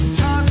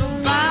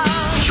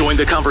Join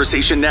the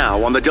conversation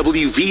now on the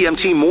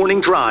WVMT Morning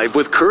Drive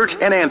with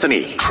Kurt and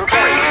Anthony.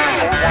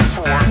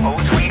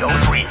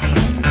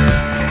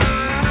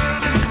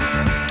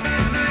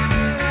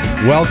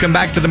 888-414-0303. Welcome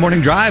back to the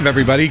Morning Drive,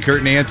 everybody.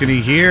 Kurt and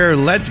Anthony here.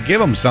 Let's give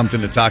them something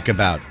to talk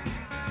about.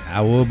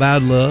 How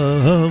about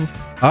love?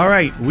 All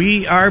right,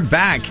 we are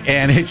back,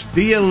 and it's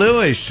Thea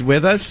Lewis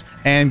with us.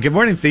 And good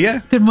morning,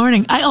 Thea. Good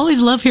morning. I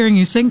always love hearing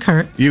you sing,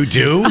 Kurt. You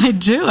do? I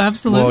do,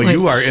 absolutely. Well,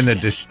 you are in the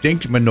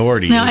distinct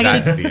minority of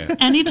that, Thea.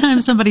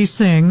 Anytime somebody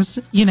sings,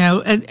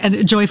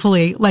 and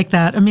joyfully like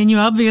that, I mean, you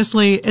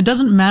obviously, it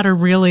doesn't matter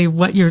really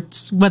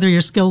whether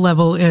your skill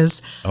level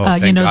is,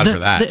 thank God for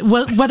that.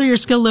 Whether your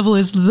skill level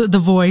is the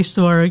voice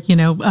or,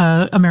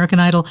 American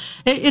Idol.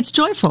 It's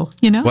joyful,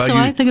 well, so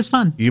I think it's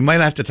fun. You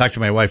might have to talk to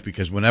my wife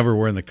because whenever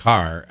we're in the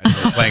car and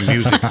we're playing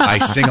music, I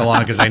sing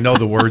along because I know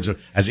the words,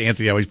 as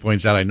Anthony always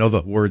points out, I know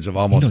the words of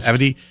almost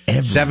 70s,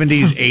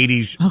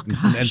 80s,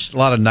 and a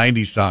lot of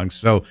 90s songs.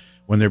 So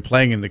when they're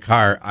playing in the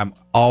car, I'm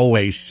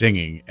always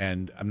singing,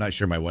 and I'm not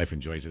sure my wife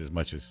enjoys it as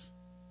much as...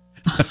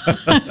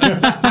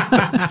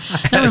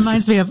 That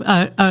reminds me of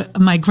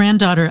my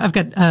granddaughter. I've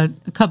got a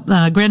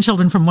couple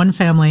grandchildren from one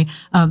family.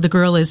 The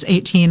girl is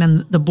 18 and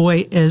the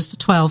boy is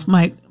 12.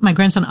 My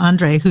grandson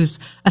Andre, who's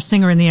a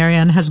singer in the area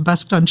and has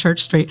busked on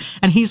Church Street,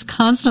 and he's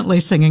constantly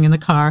singing in the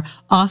car,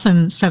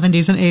 often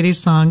 70s and 80s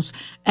songs.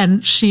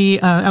 And she,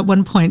 at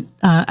one point,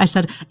 I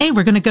said, "Hey,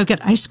 we're going to go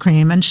get ice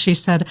cream," and she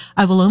said,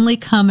 "I will only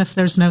come if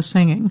there's no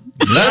singing,"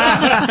 because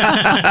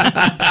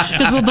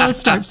we'll both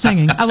start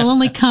singing. I will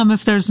only come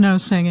if there's no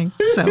singing.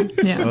 So,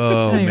 yeah.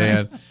 Oh, anyway.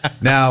 Man.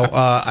 Now,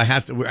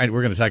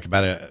 we're going to talk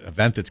about an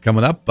event that's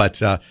coming up.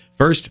 But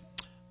first,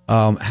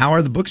 how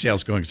are the book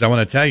sales going? Because I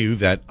want to tell you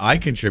that I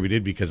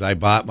contributed because I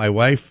bought my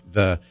wife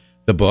the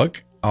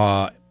book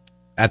at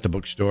the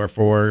bookstore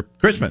for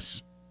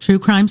Christmas. True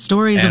Crime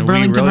Stories of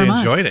Burlington, Vermont.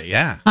 Vermont. Enjoyed it,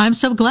 yeah. I'm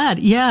so glad.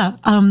 Yeah.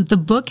 The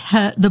book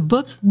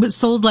was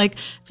sold like,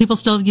 people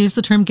still use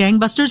the term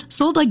gangbusters,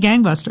 sold like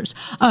gangbusters.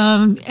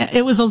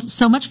 It was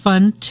so much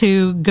fun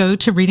to go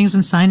to readings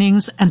and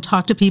signings and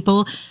talk to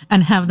people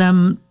and have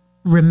them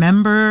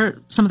remember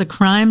some of the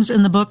crimes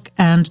in the book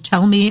and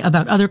tell me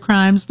about other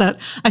crimes that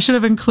I should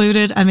have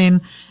included. I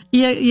mean,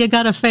 you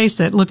got to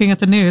face it. Looking at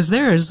the news,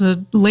 there is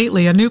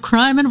lately a new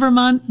crime in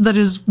Vermont that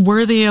is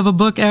worthy of a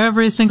book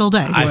every single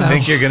day. I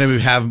think you're going to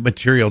have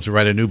material to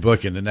write a new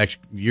book in the next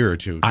year or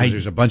two. Because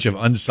there's a bunch of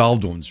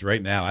unsolved ones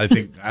right now. I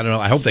don't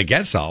know. I hope they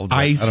get solved.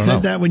 I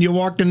said that when you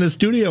walked in the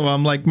studio.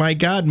 I'm like, my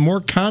God,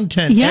 more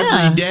content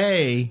every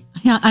day.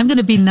 Yeah, I'm going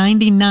to be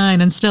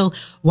 99 and still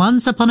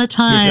once upon a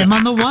time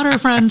on the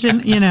waterfront,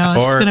 and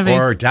it's going to be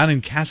or down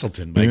in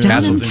Castleton, down in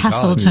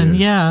Castleton,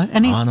 yeah,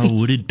 on a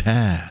wooded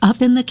path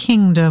up in the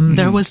kingdom.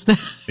 There was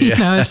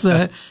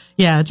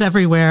it's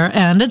everywhere,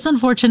 and it's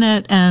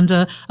unfortunate. And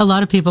a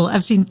lot of people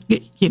I've seen,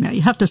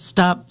 you have to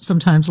stop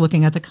sometimes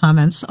looking at the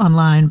comments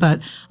online, but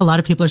a lot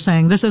of people are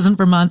saying this isn't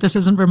Vermont, this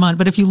isn't Vermont.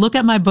 But if you look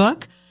at my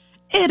book,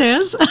 it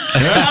is.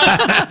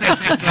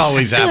 It's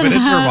always happened.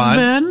 It's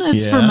Vermont.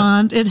 It's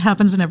Vermont. It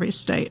happens in every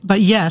state.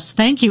 But yes,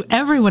 thank you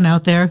everyone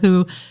out there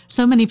who,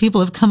 so many people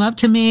have come up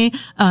to me,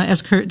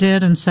 as Kurt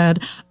did, and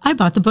said, I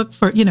bought the book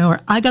for, or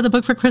I got the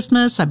book for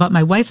Christmas. I bought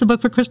my wife the book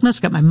for Christmas,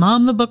 got my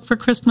mom the book for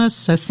Christmas.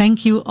 So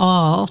thank you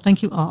all.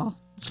 Thank you all.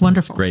 It's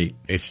wonderful. It's great.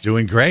 It's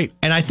doing great.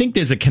 And I think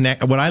there's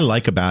what I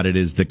like about it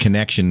is the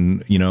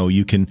connection.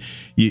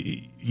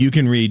 You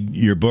can read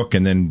your book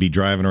and then be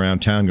driving around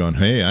town going,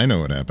 hey, I know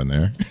what happened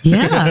there.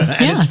 Yeah.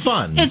 And it's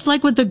fun. It's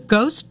like with the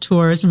ghost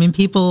tours. I mean,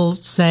 people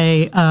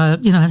say,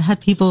 I've had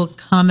people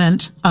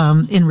comment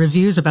in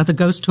reviews about the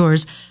ghost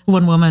tours.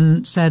 One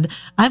woman said,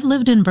 I've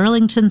lived in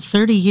Burlington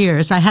 30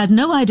 years. I had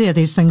no idea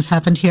these things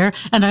happened here.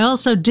 And I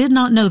also did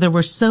not know there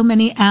were so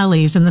many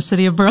alleys in the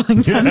city of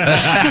Burlington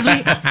because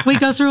we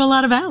go through a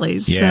lot of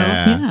alleys. Yeah. So,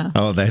 yeah.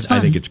 Oh, I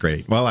think it's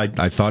great. Well, I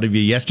thought of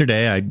you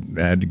yesterday. I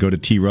had to go to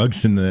T.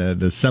 Ruggs in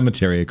the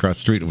cemetery across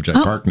the street, which I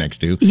park next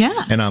to.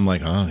 Yeah. And I'm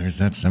like, oh, there's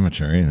that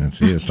cemetery that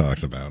Thea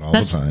talks about all the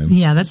time.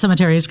 Yeah, that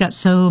cemetery has got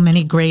so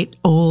many great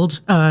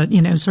old,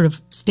 sort of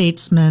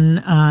statesmen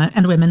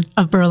and women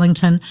of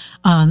Burlington.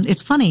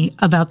 It's funny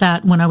about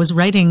that. When I was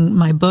writing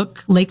my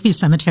book, Lakeview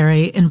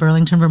Cemetery in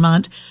Burlington,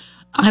 Vermont,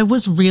 I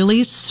was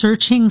really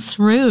searching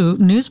through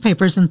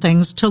newspapers and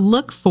things to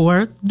look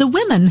for the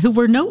women who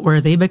were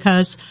noteworthy,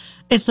 because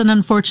it's an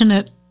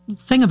unfortunate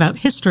thing about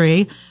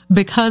history.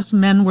 Because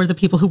men were the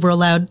people who were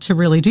allowed to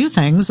really do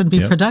things and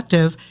be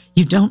productive,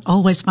 you don't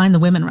always find the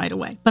women right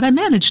away. But I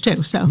managed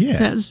to, so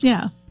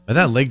yeah. But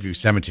that Lakeview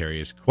Cemetery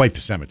is quite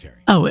the cemetery.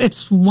 Oh,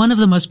 it's one of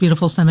the most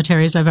beautiful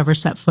cemeteries I've ever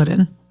set foot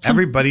in.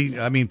 Everybody,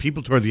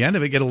 people toward the end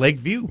of it get a lake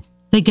view.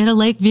 They get a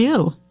lake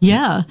view.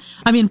 Yeah.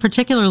 I mean,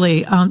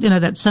 particularly,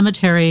 that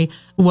cemetery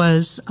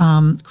was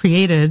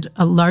created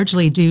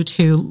largely due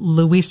to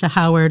Louisa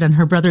Howard and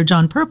her brother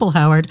John Purple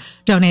Howard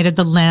donated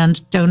the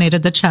land,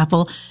 donated the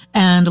chapel.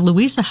 And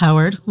Louisa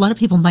Howard, a lot of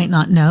people might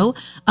not know,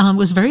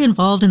 was very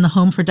involved in the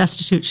Home for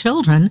Destitute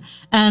Children.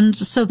 And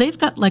so they've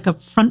got like a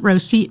front row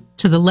seat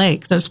to the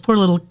lake. Those poor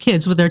little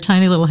kids with their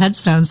tiny little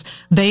headstones,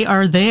 they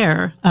are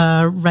there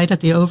right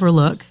at the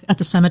overlook at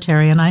the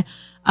cemetery. And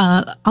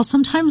I'll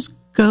sometimes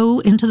go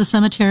into the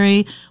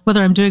cemetery,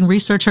 whether I'm doing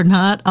research or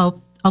not. I'll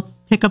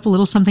pick up a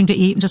little something to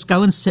eat and just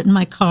go and sit in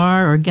my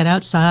car or get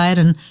outside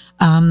and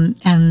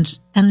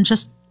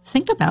just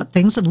think about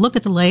things and look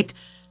at the lake.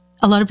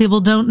 A lot of people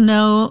don't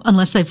know,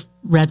 unless they've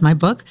read my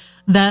book,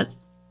 that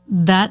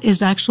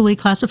is actually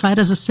classified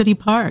as a city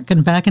park.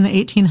 And back in the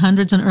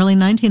 1800s and early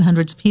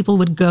 1900s, people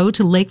would go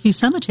to Lakeview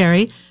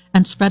Cemetery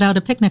and spread out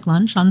a picnic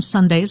lunch on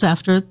Sundays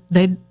after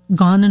they'd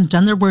gone and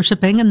done their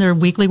worshiping and their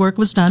weekly work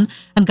was done,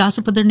 and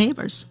gossip with their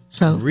neighbors.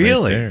 So,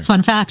 really?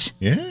 Fun fact.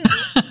 Yeah.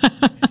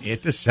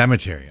 At the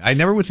cemetery. I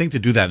never would think to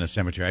do that in a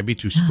cemetery. I'd be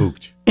too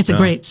spooked. It's a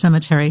great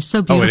cemetery.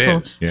 So beautiful.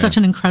 It is. Yeah. Such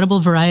an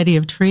incredible variety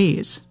of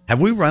trees. Have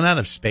we run out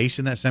of space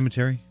in that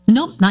cemetery?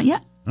 Nope, not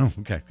yet. Oh,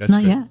 okay. That's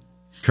Not good. yet.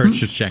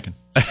 Kurt's just checking.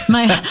 It's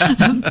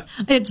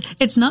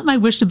not my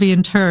wish to be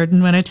interred.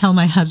 And when I tell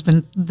my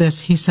husband this,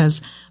 he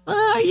says, well,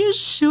 "Are you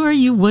sure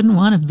you wouldn't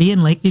want to be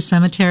in Lakeview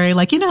Cemetery?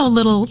 Like, a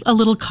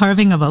little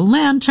carving of a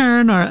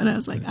lantern?" And I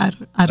was like, I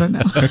don't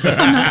know.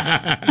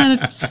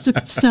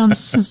 It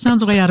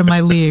sounds way out of my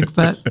league.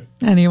 But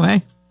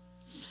anyway.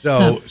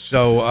 So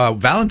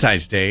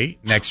Valentine's Day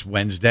next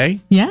Wednesday.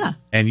 Yeah.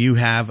 And you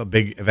have a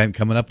big event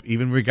coming up,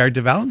 even in regard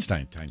to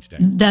Valentine's Day.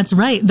 That's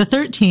right. The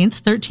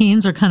 13th.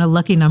 13s are kind of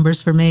lucky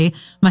numbers for me.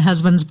 My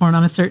husband's born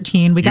on a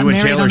 13. We got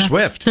married Taylor on a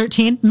Swift.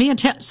 13. Me and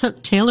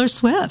Taylor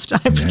Swift.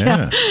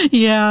 Yeah.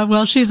 Yeah.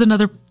 Well, she's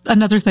another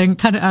thing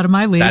kind of out of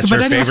my league. That's but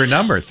her anyway, favorite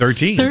number,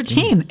 13.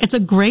 13. It's a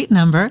great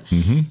number.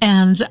 Mm-hmm.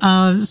 And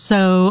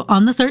so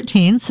on the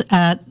 13th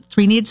at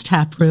Three Needs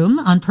Tap Room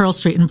on Pearl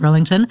Street in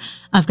Burlington,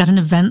 I've got an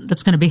event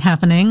that's going to be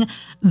happening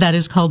that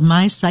is called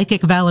My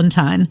Psychic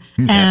Valentine.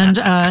 And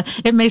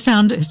it may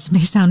sound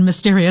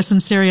mysterious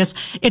and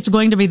serious. It's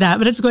going to be that,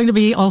 but it's going to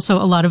be also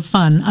a lot of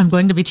fun. I'm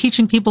going to be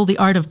teaching people the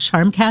art of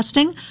charm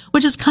casting,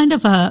 which is kind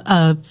of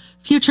a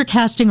future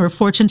casting or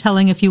fortune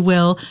telling, if you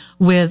will,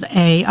 with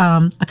a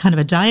kind of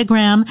a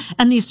diagram.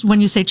 And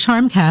when you say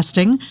charm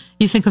casting,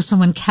 you think of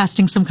someone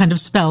casting some kind of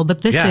spell,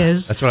 but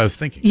that's what I was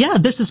thinking. Yeah,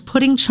 this is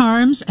putting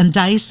charms and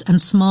dice and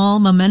small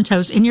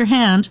mementos in your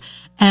hand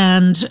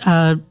and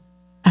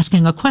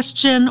asking a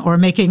question or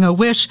making a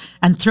wish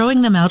and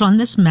throwing them out on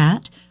this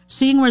mat,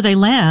 seeing where they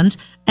land,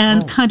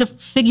 and kind of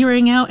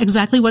figuring out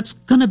exactly what's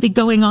going to be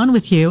going on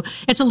with you.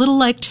 It's a little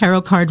like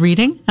tarot card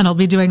reading, and I'll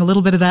be doing a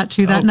little bit of that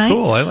too that night.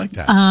 Cool. I like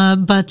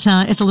that. But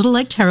it's a little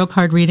like tarot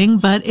card reading,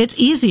 but it's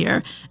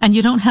easier, and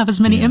you don't have as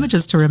many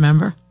images to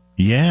remember.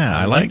 Yeah,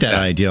 I like that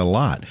idea a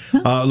lot.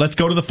 Let's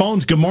go to the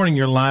phones. Good morning.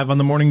 You're live on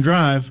the Morning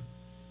Drive.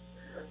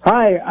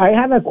 Hi, I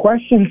have a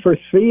question for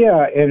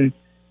Thea, and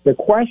the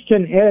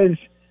question is,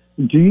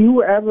 do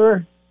you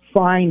ever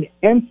find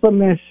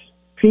infamous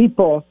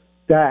people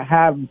that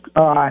have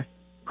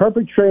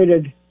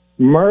perpetrated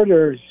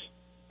murders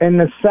in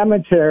the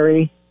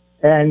cemetery,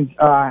 and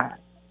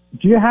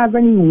do you have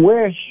any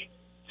wish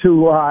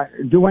to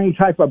do any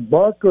type of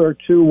book or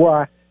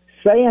to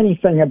say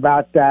anything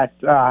about that?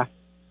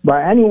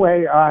 But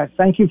anyway,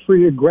 thank you for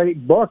your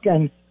great book.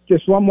 And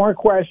just one more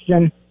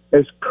question.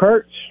 Is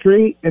Kurt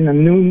Street in the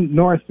New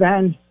North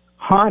End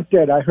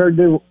haunted? I heard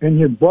in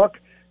your book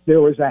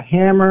there was a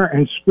hammer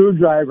and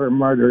screwdriver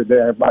murder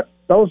there, but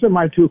those are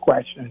my two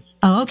questions.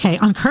 Oh, okay.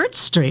 On Kurt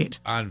Street.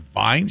 On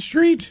Vine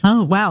Street?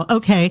 Oh, wow.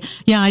 Okay.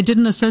 Yeah, I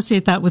didn't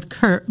associate that with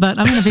Kurt, but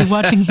I'm going to be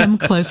watching him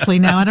closely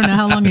now. I don't know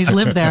how long he's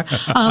lived there.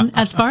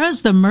 As far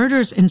as the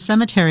murders in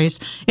cemeteries,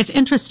 it's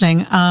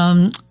interesting.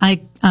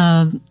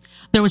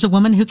 There was a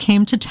woman who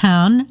came to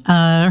town.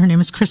 Her name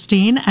is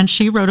Christine, and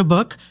she wrote a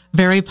book,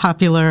 very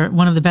popular,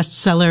 one of the best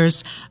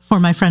sellers for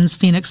my friend's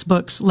Phoenix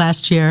Books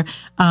last year,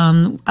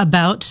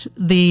 about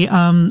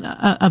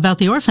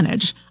the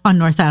orphanage on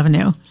North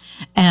Avenue.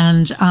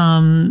 And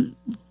an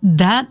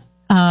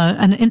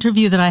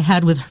interview that I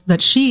had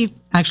that she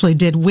actually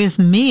did with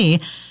me,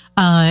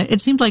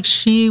 it seemed like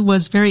she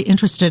was very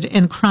interested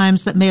in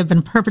crimes that may have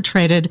been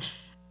perpetrated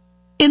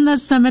in the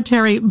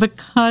cemetery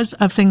because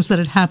of things that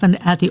had happened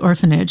at the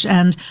orphanage.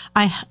 And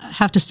I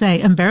have to say,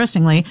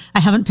 embarrassingly,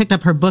 I haven't picked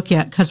up her book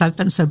yet because I've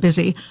been so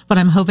busy, but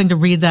I'm hoping to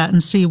read that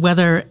and see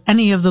whether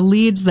any of the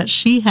leads that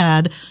she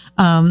had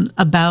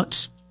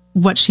about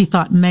what she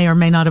thought may or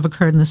may not have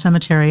occurred in the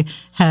cemetery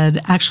had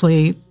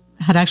actually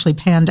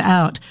panned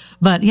out.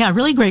 But yeah,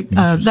 really great.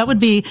 That would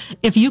be,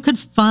 if you could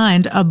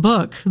find a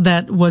book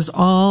that was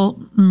all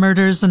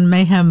murders and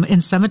mayhem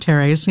in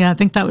cemeteries. Yeah, I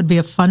think that would be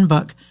a fun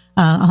book.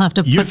 I'll have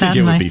to put You that think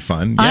in it my... would be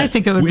fun? I Yes.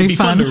 think it would be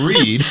fun. to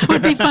read. It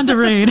would be fun to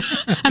read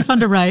and fun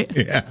to write.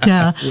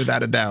 Yeah.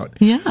 Without a doubt.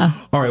 Yeah.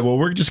 All right, well,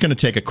 we're just going to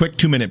take a quick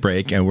 2-minute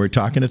break, and we're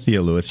talking to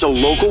Thea Lewis. The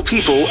local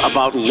people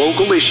about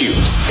local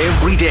issues.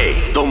 Every day,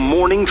 The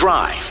Morning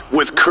Drive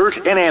with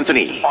Kurt and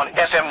Anthony on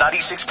FM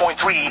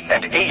 96.3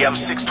 and AM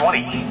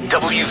 620.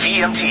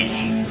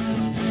 WVMT.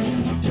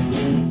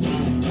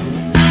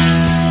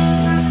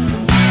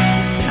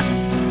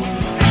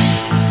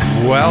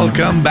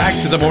 Welcome back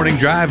to the Morning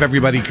Drive,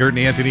 everybody. Kurt and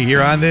Anthony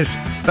here on this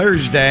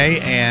Thursday,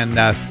 and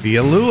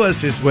Thea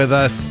Lewis is with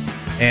us.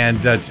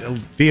 And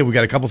Thea, we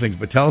got a couple things,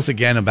 but tell us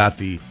again about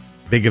the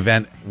big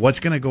event. What's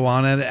going to go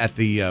on at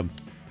the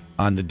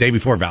on the day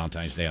before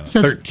Valentine's Day, on the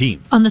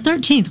 13th? On the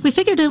 13th, we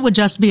figured it would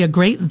just be a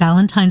great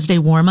Valentine's Day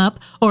warm-up,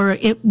 or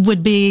it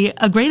would be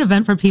a great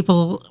event for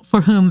people for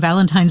whom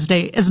Valentine's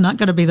Day is not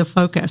going to be the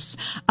focus.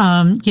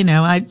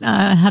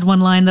 I had one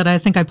line that I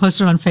think I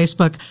posted on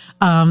Facebook.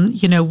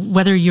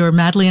 Whether you're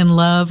madly in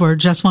love or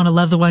just want to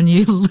love the one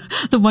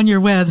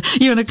you're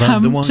with, you're going to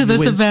come to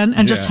this event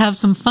and just have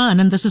some fun.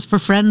 And this is for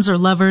friends or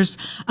lovers.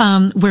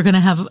 We're going to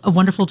have a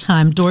wonderful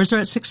time. Doors are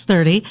at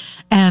 6:30,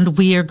 and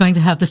we are going to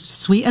have this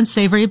sweet and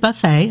savory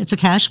buffet. It's a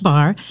cash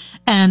bar,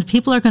 and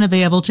people are going to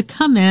be able to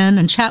come in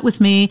and chat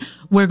with me.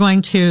 We're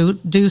going to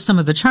do some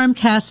of the charm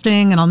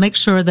casting, and I'll make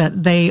sure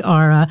that they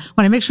are,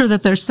 when I make sure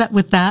that they're set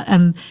with that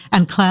and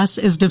class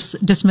is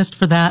dismissed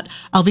for that,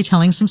 I'll be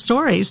telling some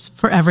stories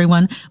for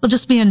everyone. We'll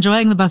just be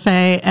enjoying the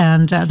buffet,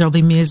 and there'll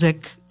be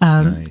music,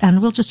 Nice.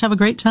 and we'll just have a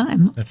great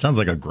time. That sounds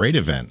like a great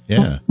event.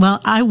 Yeah. Well,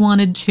 I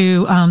wanted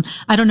to,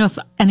 I don't know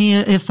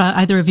if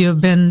either of you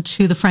have been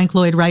to the Frank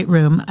Lloyd Wright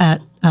Room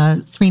at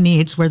Three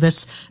Needs, where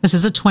this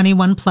is a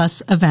 21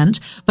 plus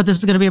event, but this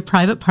is going to be a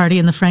private party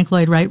in the Frank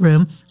Lloyd Wright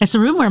Room. It's a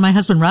room where my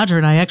husband Roger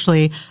and I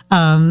actually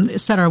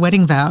set our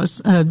wedding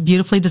vows, a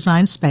beautifully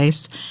designed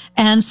space.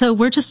 And so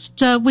we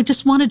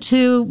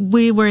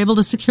were able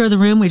to secure the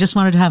room. We just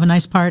wanted to have a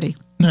nice party.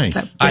 Nice.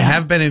 So, yeah. I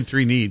have been in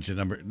Three Needs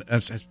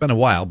it's been a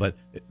while, but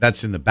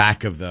that's in the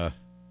back of the...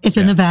 It's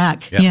in the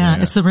back. Yep.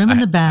 Yeah. It's the room in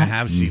the back. I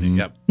have seen it.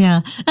 Yep.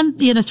 Yeah. And,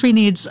 Three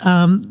Needs,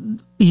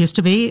 used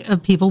to be,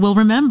 people will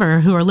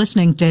remember who are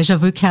listening, Deja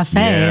Vu Cafe.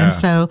 Yeah. And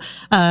so,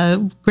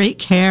 great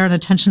care and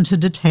attention to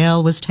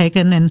detail was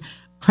taken in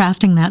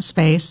crafting that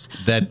space.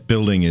 That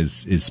building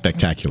is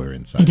spectacular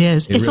inside. It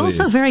is. It's really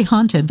also is. very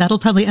haunted. That'll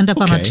probably end up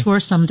on a Okay.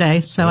 tour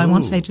someday. So I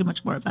won't Ooh. say too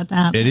much more about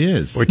that. It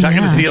is. We're talking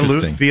Yeah. to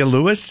Interesting. Thea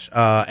Lewis,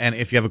 and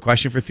if you have a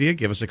question for Thea,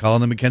 give us a call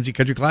on the Mackenzie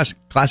Country Classic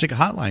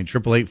Hotline,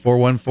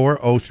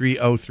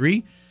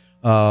 888-414-0303.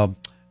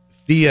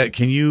 Thea,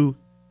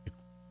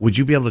 would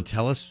you be able to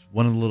tell us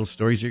one of the little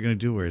stories you're going to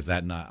do, or is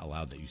that not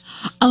allowed?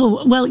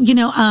 Oh, well,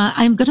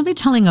 I'm going to be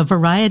telling a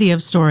variety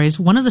of stories.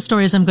 One of the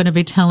stories I'm going to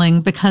be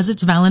telling, because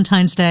it's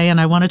Valentine's Day and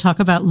I want to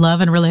talk about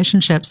love and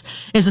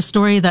relationships, is a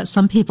story that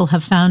some people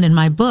have found in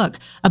my book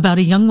about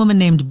a young woman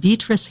named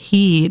Beatrice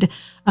Heed,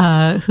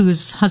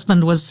 whose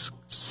husband was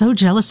so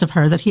jealous of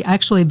her that he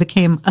actually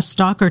became a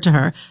stalker to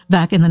her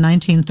back in the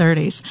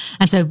 1930s.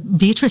 And so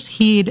Beatrice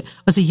Heed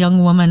was a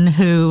young woman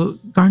who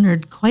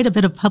garnered quite a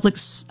bit of public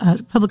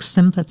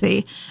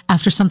sympathy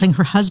after something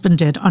her husband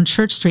did on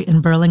Church Street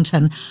in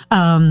Burlington,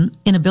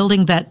 in a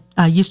building that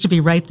used to be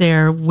right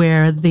there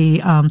where the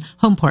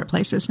Homeport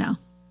place is now.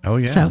 Oh,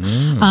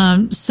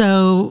 yeah.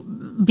 So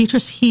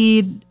Beatrice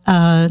Heed,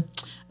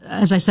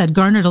 as I said,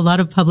 garnered a lot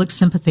of public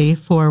sympathy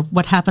for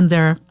what happened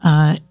there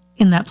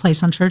in that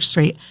place on Church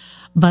Street.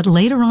 But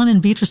later on in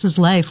Beatrice's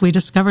life, we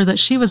discover that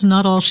she was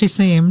not all she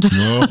seemed,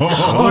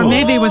 or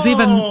maybe it was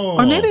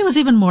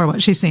even more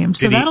what she seemed.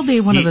 So that'll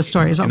be one of the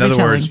stories I'll be telling.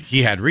 In other words,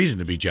 he had reason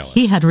to be jealous.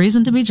 He had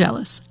reason to be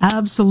jealous.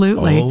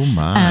 Absolutely. Oh,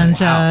 my. And,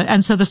 Wow.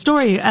 and so the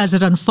story, as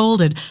it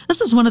unfolded,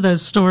 this is one of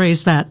those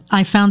stories that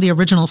I found the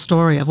original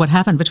story of what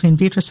happened between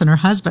Beatrice and her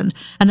husband.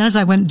 And then as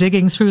I went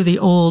digging through the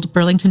old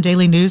Burlington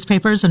Daily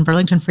newspapers and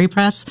Burlington Free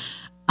Press,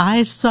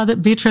 I saw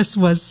that Beatrice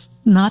was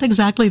not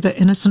exactly the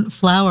innocent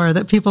flower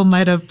that people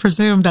might have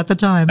presumed at the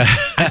time.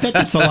 I bet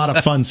that's a lot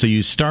of fun. So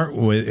you start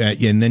with,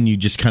 and then you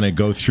just kind of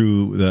go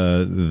through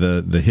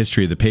the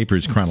history of the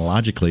papers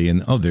chronologically,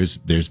 and there's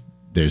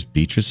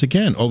Beatrice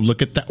again. Oh,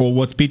 look at that. Well,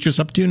 what's Beatrice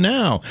up to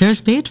now?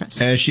 There's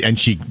Beatrice. And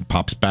she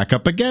pops back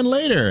up again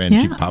later, and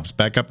she Yeah. pops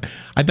back up.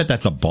 I bet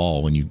that's a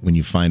ball when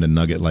you find a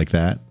nugget like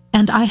that.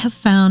 And I have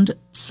found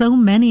so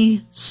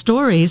many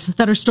stories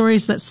that are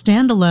stories that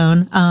stand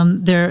alone.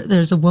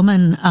 There's a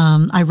woman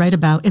I write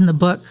about in the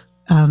book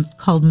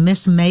called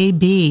Miss May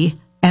B,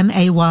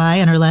 M-A-Y,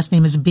 and her last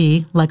name is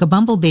B, like a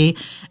bumblebee.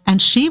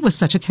 And she was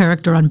such a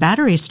character on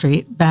Battery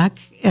Street back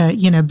in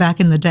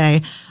the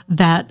day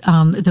that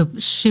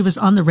she was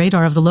on the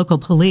radar of the local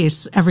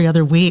police every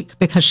other week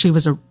because she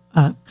was a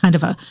kind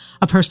of a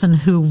person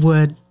who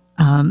would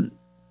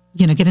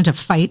get into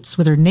fights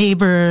with her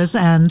neighbors,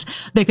 and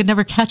they could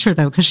never catch her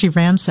though because she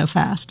ran so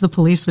fast. The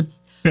police would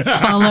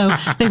follow.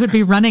 They would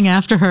be running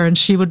after her, and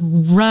she would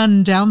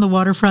run down the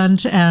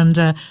waterfront. And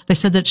they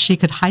said that she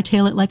could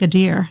hightail it like a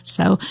deer.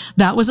 So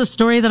that was a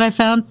story that I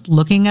found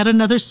looking at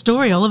another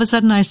story. All of a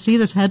sudden, I see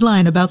this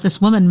headline about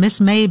this woman,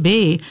 Miss May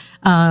B,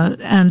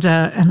 and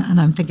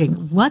I'm thinking,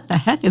 what the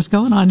heck is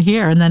going on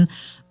here? And then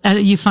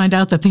you find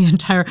out that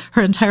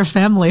her entire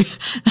family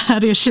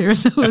had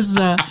issues. It was,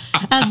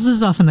 as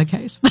is often the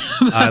case.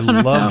 I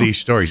love these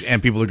stories,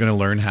 and people are going to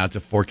learn how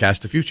to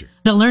forecast the future.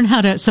 They'll learn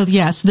how to. So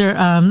yes,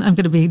 I'm going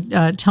to be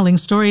telling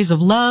stories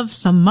of love,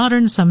 some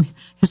modern, some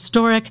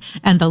historic,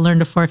 and they'll learn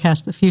to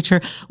forecast the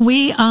future.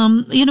 We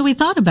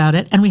thought about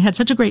it, and we had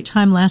such a great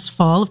time last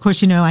fall. Of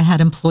course, I had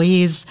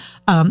employees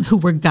who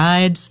were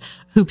guides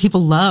who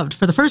people loved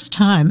for the first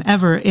time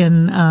ever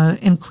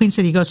in Queen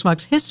City Ghost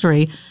Walk's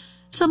history.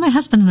 So my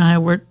husband and I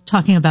were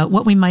talking about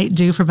what we might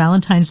do for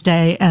Valentine's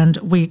Day, and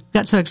we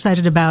got so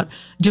excited about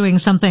doing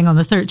something on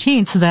the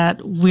 13th that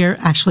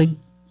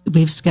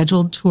we've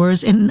scheduled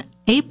tours in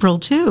April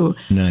too.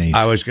 Nice.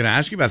 I was going to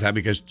ask you about that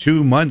because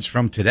 2 months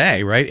from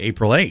today, right,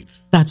 April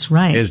 8th. That's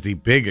right. Is the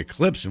big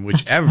eclipse in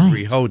which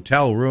every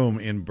hotel room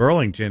in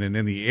Burlington and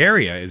in the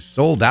area is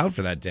sold out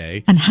for that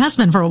day. And has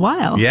been for a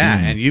while. Yeah,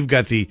 and you've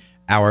got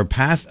Our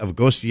Path of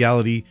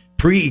Ghostiality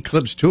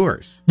pre-eclipse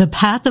tours. The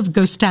Path of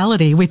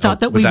Ghostality. We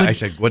thought that we would...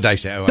 What did I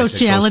say?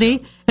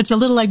 Ghostiality. It's a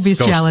little like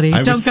bestiality.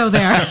 Don't go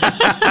there.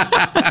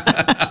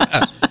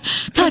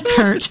 God,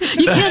 Kurt,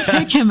 you can't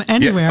take him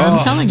anywhere. I'm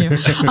telling you.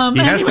 He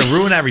has to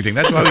ruin everything.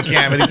 That's why we can't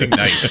have anything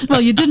nice.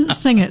 Well, you didn't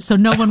sing it, so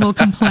no one will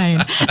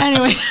complain.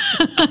 Anyway.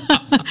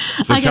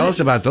 So tell us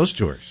about those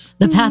tours.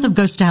 The Path of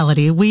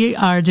Ghostality. We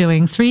are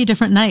doing 3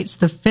 different nights,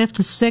 the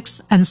 5th,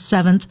 6th, and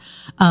 7th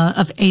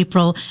of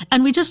April.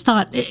 And we just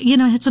thought,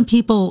 I had some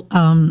people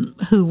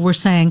who were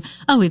saying,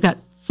 we've got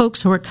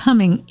folks who are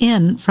coming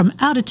in from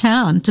out of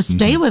town to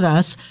stay with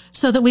us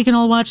so that we can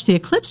all watch the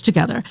eclipse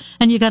together.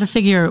 And you got to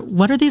figure,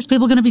 what are these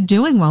people going to be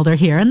doing while they're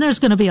here? And there's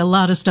going to be a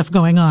lot of stuff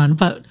going on,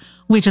 but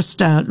we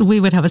just, we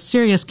would have a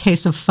serious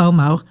case of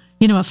FOMO.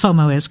 You know what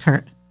FOMO is,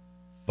 Kurt?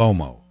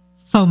 FOMO.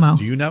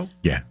 Do you know?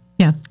 Yeah.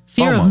 Yeah.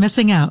 Fear FOMO. of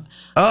missing out.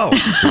 Oh.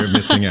 Fear of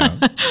missing out.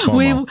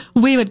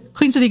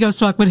 Queen City Ghost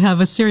Walk would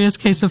have a serious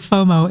case of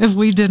FOMO if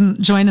we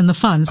didn't join in the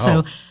fun.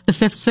 So the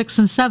 5th, 6th,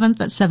 and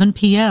 7th at 7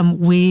 p.m.,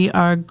 we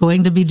are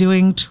going to be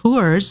doing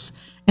tours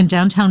in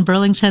downtown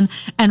Burlington.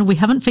 And we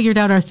haven't figured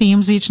out our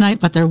themes each night,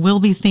 but there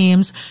will be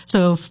themes.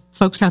 So if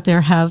folks out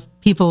there have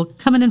people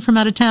coming in from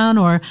out of town,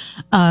 or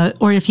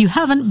if you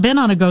haven't been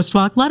on a ghost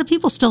walk, a lot of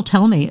people still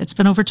tell me it's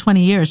been over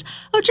 20 years.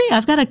 Oh, gee,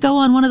 I've got to go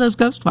on one of those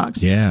ghost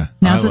walks. Yeah.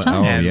 Now's the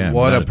time. And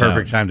what a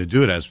perfect time to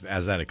do it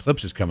as that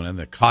eclipse is coming in,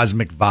 the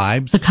cosmic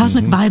vibes. The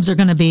cosmic vibes are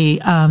going to be,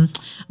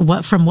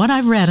 from what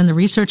I've read and the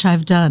research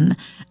I've done,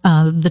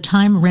 the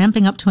time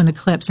ramping up to an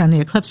eclipse, and the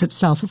eclipse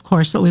itself, of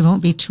course, but we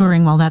won't be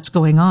touring while that's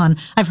going on.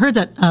 I've heard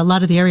that a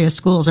lot of the area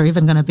schools are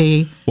even going to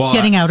be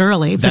getting out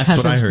early. That's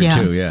because what I heard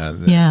too,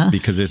 yeah.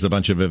 Because there's a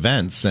bunch of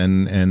events,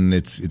 and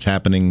it's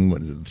happening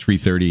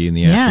 3:30 in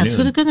the afternoon. Yeah, it's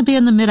going to be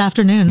in the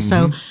mid-afternoon.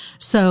 So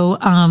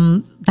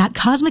that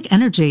cosmic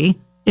energy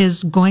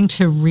is going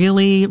to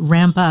really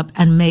ramp up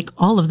and make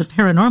all of the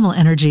paranormal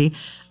energy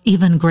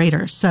even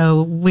greater.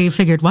 So we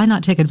figured, why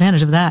not take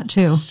advantage of that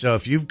too? So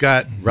if you've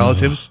got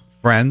relatives,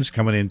 friends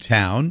coming in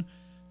town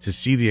to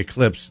see the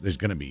eclipse, it's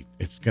going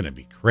to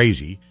be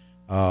crazy.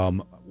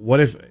 What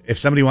if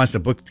somebody wants to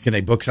book? Can they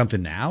book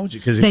something now?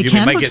 Because it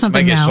might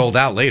get sold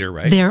out later,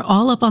 right? They're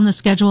all up on the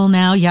schedule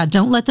now. Yeah,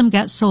 don't let them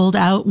get sold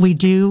out. We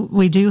do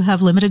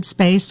have limited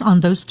space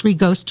on those 3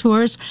 ghost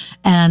tours,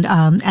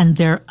 and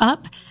they're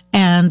up.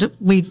 And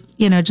we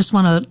just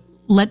want to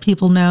let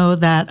people know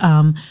that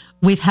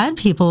we've had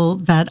people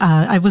that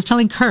I was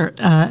telling Kurt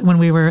when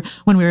we were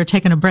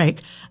taking a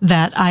break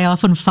that I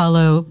often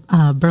follow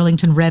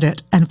Burlington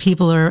Reddit, and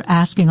people are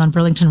asking on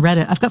Burlington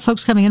Reddit. I've got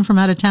folks coming in from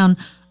out of town.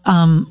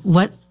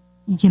 What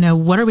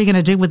are we going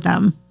to do with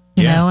them?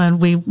 You know, and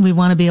we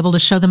want to be able to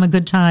show them a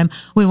good time.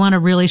 We want to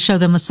really show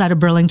them a side of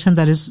Burlington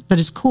that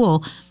is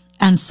cool.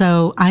 And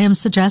so I am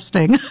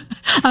suggesting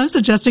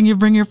you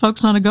bring your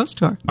folks on a ghost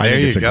tour. I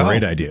think it's a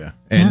great idea.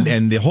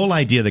 And the whole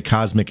idea of the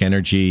cosmic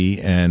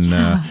energy, and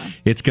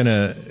it's going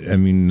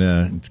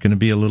to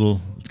be a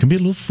little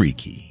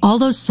freaky. All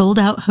those sold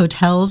out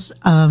hotels,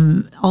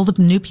 all the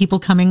new people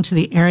coming to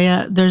the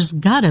area, there's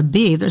going to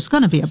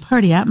be a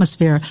party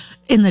atmosphere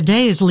in the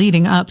days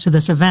leading up to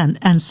this event.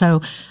 And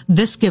so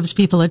this gives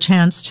people a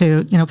chance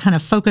to, kind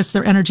of focus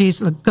their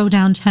energies, go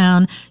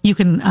downtown. You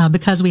can,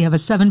 because we have a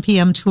 7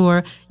 p.m.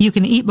 tour, you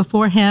can eat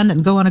beforehand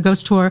and go on a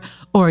ghost tour,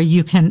 or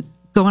you can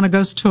go on a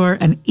ghost tour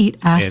and eat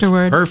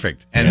afterward. It's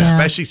perfect. And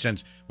especially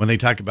since when they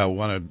talk about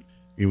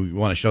you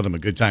want to show them a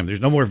good time, there's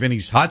no more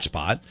Vinny's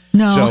Hotspot.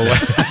 No. So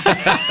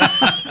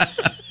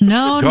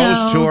No,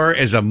 Ghost Tour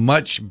is a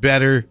much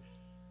better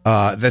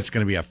That's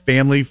going to be a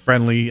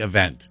family-friendly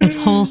event. It's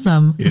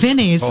wholesome.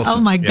 Vinny's. wholesome,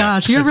 Oh my yeah.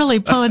 gosh, you're really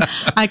pulling.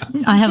 I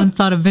haven't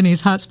thought of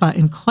Vinny's hotspot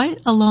in quite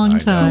a long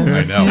time.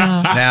 I know.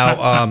 Yeah.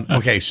 Now,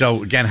 okay,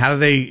 so again, how do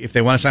they, if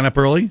they want to sign up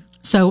early?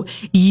 So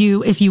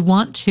if you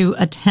want to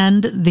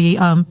attend the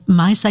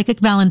My Psychic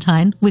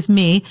Valentine with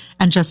me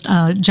and just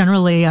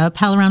generally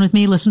pal around with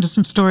me, listen to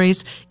some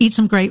stories, eat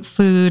some great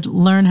food,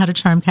 learn how to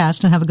charm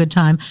cast and have a good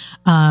time,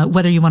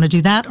 whether you want to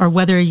do that or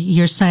whether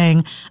you're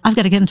saying, I've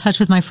got to get in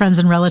touch with my friends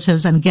and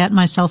relatives and get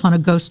myself on a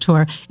ghost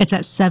tour, it's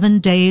at 7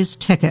 Days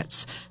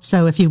Tickets.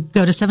 So if you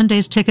go to 7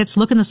 Days Tickets,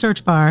 look in the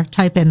search bar,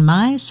 type in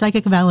My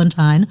Psychic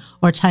Valentine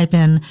or type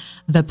in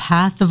The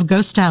Path of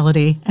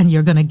Ghostality and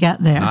you're going to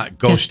get there. Not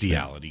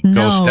ghostiality.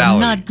 No, Ghostality.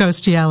 not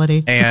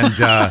ghostiality.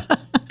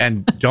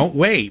 And don't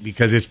wait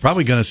because it's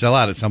probably going to sell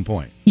out at some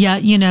point. Yeah,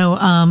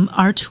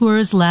 our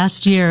tours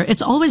last year,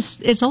 it's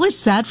always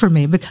sad for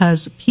me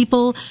because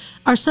people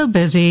are so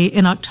busy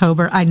in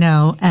October, I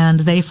know, and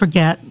they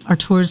forget our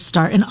tours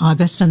start in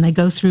August and they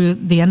go through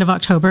the end of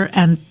October.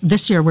 And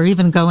this year we're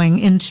even going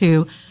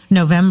into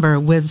November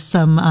with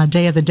some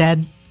Day of the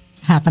Dead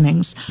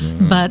happenings.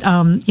 Mm-hmm.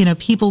 But,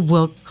 people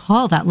will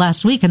call that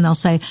last week and they'll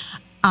say,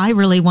 I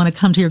really want to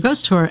come to your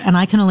ghost tour and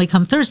I can only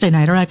come Thursday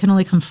night or I can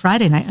only come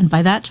Friday night. And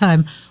by that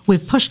time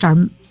we've pushed our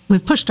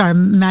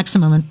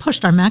maximum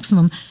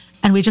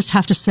and we just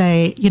have to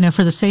say,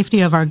 for the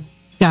safety of our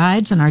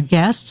guides and our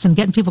guests and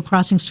getting people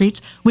crossing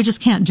streets, we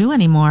just can't do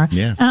anymore.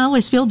 Yeah. And I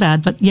always feel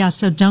bad, but yeah,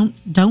 so don't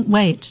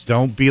wait.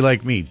 Don't be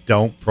like me.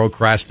 Don't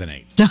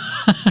procrastinate.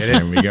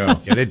 There we go.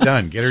 Get it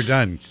done. Get her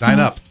done. Sign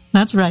up.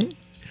 That's right.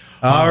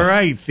 All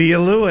right, Thea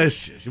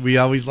Lewis. We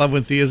always love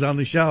when Thea's on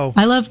the show.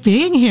 I love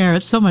being here.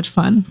 It's so much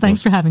fun.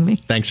 Thanks for having me.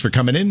 Thanks for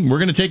coming in. We're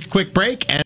going to take a quick break.